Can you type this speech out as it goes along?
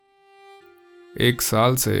1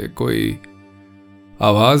 साल से कोई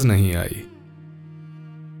आवाज नहीं आई।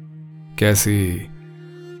 कैसी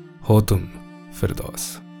हो तुम फिरदौस?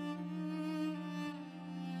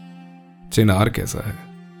 चिनार कैसा है?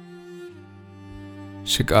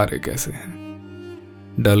 शिकारे कैसे हैं?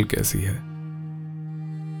 डल कैसी है?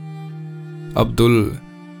 अब्दुल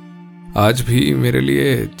आज भी मेरे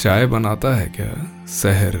लिए चाय बनाता है क्या?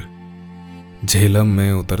 सहर झेलम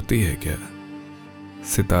में उतरती है क्या?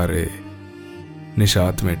 सितारे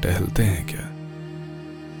निशात में टहलते हैं क्या?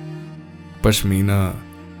 पश्मीना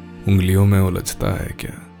उंगलियों में उलझता है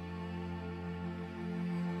क्या?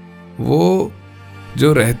 वो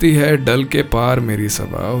जो रहती है डल के पार मेरी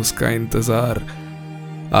सबा, उसका इंतजार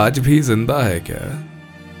आज भी जिंदा है क्या?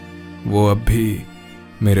 वो अब भी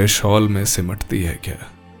मेरे शॉल में सिमटती है क्या?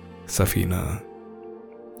 सफीना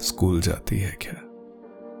स्कूल जाती है क्या?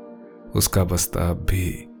 उसका बस्ता अब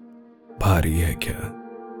भी भारी है क्या?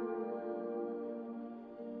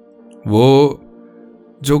 वो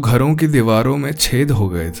जो घरों की दीवारों में छेद हो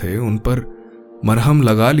गए थे, उन पर मरहम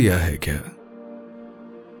लगा लिया है क्या?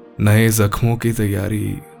 नए जख्मों की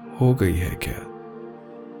तैयारी हो गई है क्या?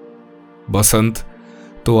 बसंत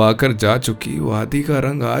तो आकर जा चुकी, वादी का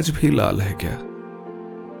रंग आज भी लाल है क्या?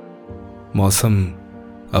 मौसम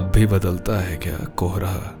अब भी बदलता है क्या?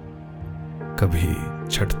 कोहरा कभी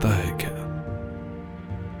छटता है क्या?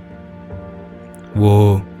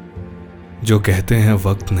 वो जो कहते हैं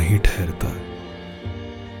वक्त नहीं ठहरता,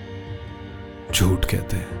 झूठ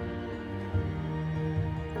कहते हैं।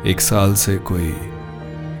 1 साल से कोई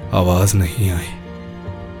आवाज नहीं आई।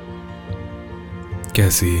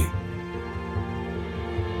 कैसी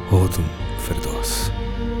हो तुम फिरदौस?